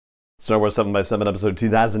Star Wars 7x7, episode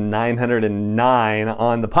 2909.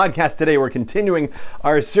 On the podcast today, we're continuing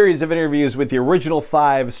our series of interviews with the original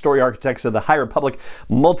 5 story architects of the High Republic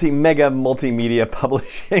Multi-Mega Multimedia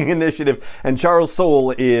Publishing Initiative, and Charles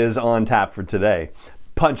Soule is on tap for today.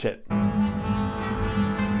 Punch it.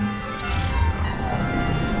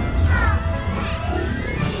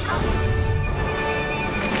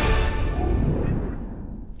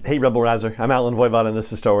 Hey Rebel Rouser, I'm Alan Voivod and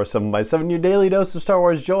this is Star Wars 7x7, your daily dose of Star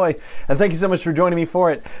Wars joy, and thank you so much for joining me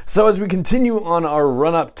for it. So as we continue on our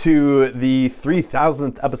run-up to the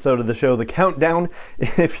 3000th episode of the show, the countdown,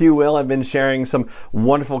 if you will, I've been sharing some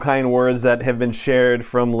wonderful kind words that have been shared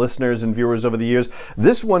from listeners and viewers over the years.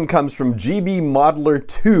 This one comes from GB Modeler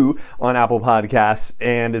 2 on Apple Podcasts,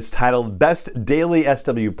 and it's titled Best Daily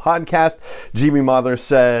SW Podcast. GB Modeler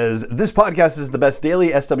says, "This podcast is the best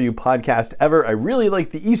daily SW podcast ever. I really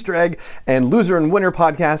like the Easter egg and loser and winner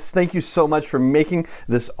podcasts. Thank you so much for making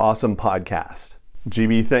this awesome podcast."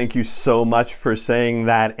 GB, thank you so much for saying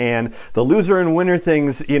that. And the loser and winner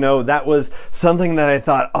things, that was something that I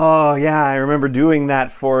thought, oh yeah, I remember doing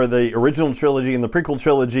that for the original trilogy and the prequel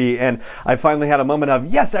trilogy. And I finally had a moment of,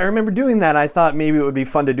 yes, I remember doing that. I thought maybe it would be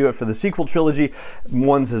fun to do it for the sequel trilogy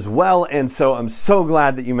ones as well. And so I'm so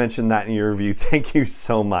glad that you mentioned that in your review. Thank you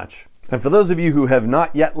so much. And for those of you who have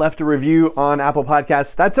not yet left a review on Apple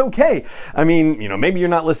Podcasts, that's okay. I mean, maybe you're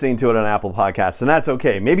not listening to it on Apple Podcasts, and that's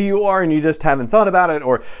okay. Maybe you are and you just haven't thought about it,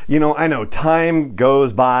 or, I know time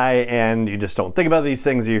goes by and you just don't think about these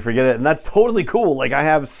things or you forget it, and that's totally cool. Like, I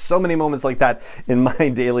have so many moments like that in my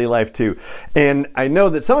daily life too. And I know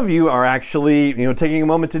that some of you are actually, taking a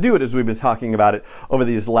moment to do it as we've been talking about it over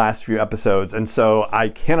these last few episodes. And so I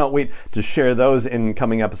cannot wait to share those in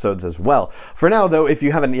coming episodes as well. For now, though, if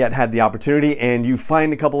you haven't yet had the opportunity and you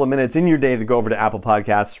find a couple of minutes in your day to go over to Apple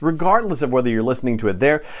Podcasts, regardless of whether you're listening to it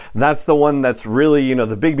there, that's the one that's really,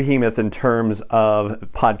 the big behemoth in terms of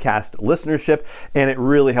podcast listenership, and it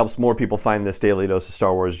really helps more people find this daily dose of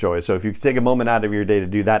Star Wars joy. So if you could take a moment out of your day to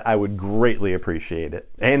do that, I would greatly appreciate it.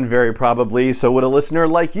 And very probably so would a listener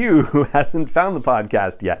like you who hasn't found the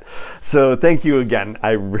podcast yet. So thank you again.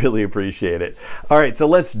 I really appreciate it. All right, so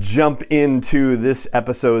let's jump into this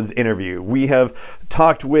episode's interview. We have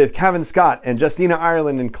talked with Cavan Scott and Justina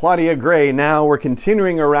Ireland and Claudia Gray. Now we're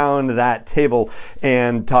continuing around that table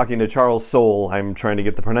and talking to Charles Soule. I'm trying to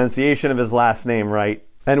get the pronunciation of his last name right.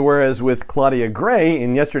 And whereas with Claudia Gray,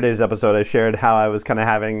 in yesterday's episode, I shared how I was kind of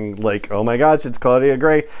having oh my gosh, it's Claudia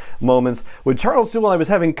Gray moments. With Charles Soule, I was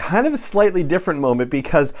having kind of a slightly different moment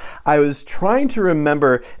because I was trying to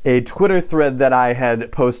remember a Twitter thread that I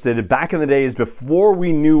had posted back in the days before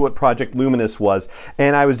we knew what Project Luminous was.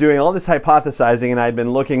 And I was doing all this hypothesizing, and I'd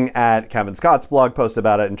been looking at Cavan Scott's blog post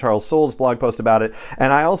about it and Charles Soule's blog post about it.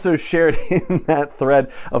 And I also shared in that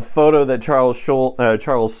thread a photo that Charles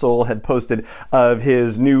Soule had posted of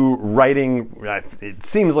his new writing. It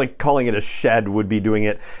seems like calling it a shed would be doing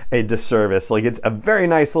it a disservice. Like, it's a very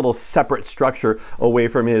nice little separate structure away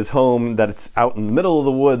from his home that it's out in the middle of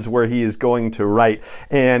the woods where he is going to write,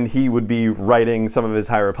 and he would be writing some of his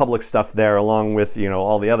High Republic stuff there along with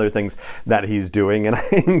all the other things that he's doing. And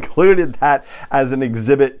I included that as an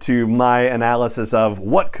exhibit to my analysis of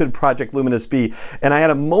what could Project Luminous be. And I had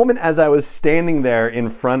a moment as I was standing there in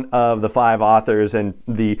front of the 5 authors and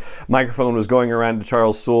the microphone was going around to Charles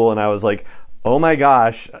Soule, and I was like, oh my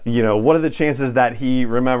gosh, what are the chances that he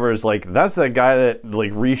remembers, that's a guy that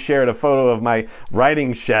reshared a photo of my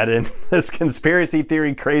writing shed in this conspiracy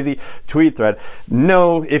theory crazy tweet thread.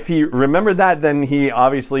 No, if he remembered that, then he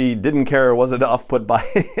obviously didn't care or wasn't off-put by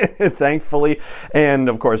it, thankfully. And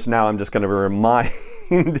of course, now I'm just going to remind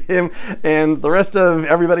him and the rest of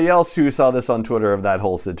everybody else who saw this on Twitter of that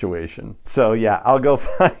whole situation. So yeah, I'll go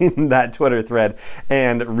find that Twitter thread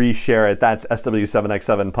and reshare it. That's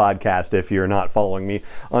SW7x7 podcast if you're not following me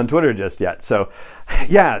on Twitter just yet. So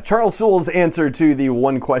yeah, Charles Soule's answer to the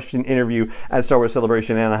one question interview at Star Wars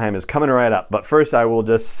Celebration Anaheim is coming right up. But first, I will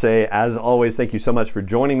just say, as always, thank you so much for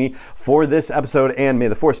joining me for this episode, and may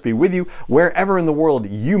the Force be with you wherever in the world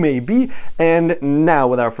you may be. And now,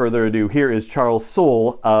 without further ado, here is Charles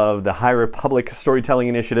Soule of the High Republic Storytelling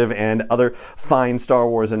Initiative and other fine Star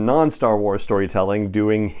Wars and non-Star Wars storytelling,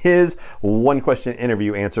 doing his one question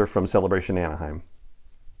interview answer from Celebration Anaheim.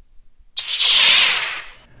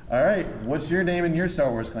 All right, what's your name and your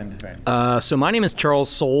Star Wars claim to fame? So my name is Charles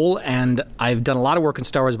Soule, and I've done a lot of work in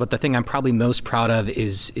Star Wars, but the thing I'm probably most proud of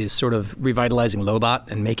is sort of revitalizing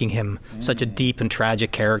Lobot and making him such a deep and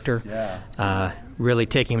tragic character. Yeah. Really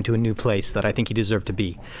taking him to a new place that I think he deserved to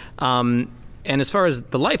be. And as far as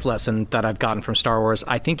the life lesson that I've gotten from Star Wars,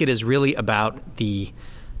 I think it is really about the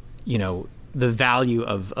value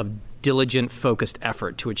of diligent, focused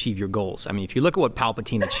effort to achieve your goals. I mean, if you look at what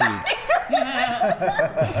Palpatine achieved.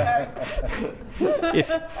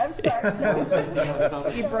 I'm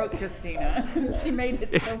sorry. You broke Christina. She made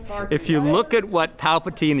it so far. If you look at what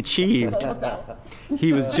Palpatine achieved,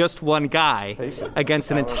 he was just one guy against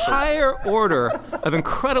an entire order of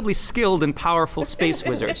incredibly skilled and powerful space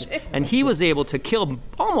wizards. And he was able to kill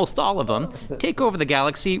almost all of them, take over the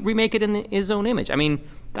galaxy, remake it in his own image. I mean,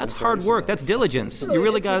 that's hard work. That's diligence. You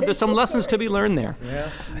really got. There's some lessons to be learned there.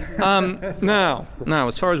 Now,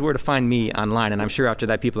 as far as where to find me online, and I'm sure after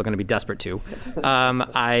that people are going to be desperate to.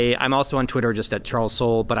 I'm also on Twitter, just at Charles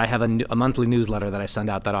Soule, but I have a monthly newsletter that I send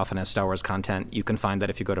out that often has Star Wars content. You can find that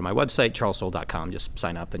if you go to my website, charlessoule.com. Just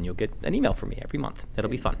sign up, and you'll get an email from me every month. It'll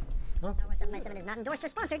be fun. Star Wars 7x7 is not endorsed or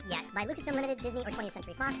sponsored yet by Lucasfilm Limited, Disney, or 20th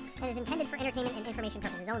Century Fox, and is intended for entertainment and information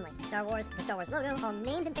purposes only. Star Wars, the Star Wars logo, all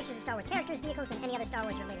names and pictures of Star Wars characters, vehicles, and any other Star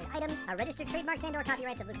Wars-related items are registered trademarks and/or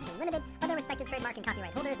copyrights of Lucasfilm Limited, or their respective trademark and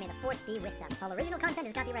copyright holders. May the force be with them. All original content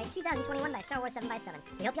is copyright 2021 by Star Wars 7x7.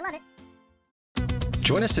 We hope you love it.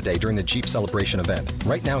 Join us today during the Jeep Celebration event.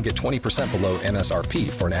 Right now, get 20% below MSRP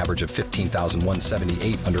for an average of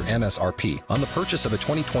 $15,178 under MSRP on the purchase of a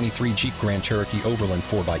 2023 Jeep Grand Cherokee Overland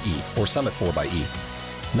 4xE or Summit 4xE.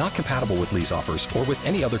 Not compatible with lease offers or with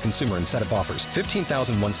any other consumer incentive offers.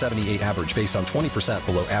 $15,178 average based on 20%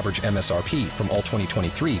 below average MSRP from all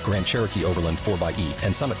 2023 Grand Cherokee Overland 4xE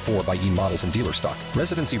and Summit 4xE models in dealer stock.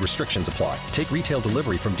 Residency restrictions apply. Take retail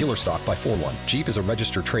delivery from dealer stock by 4/1. Jeep is a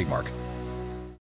registered trademark.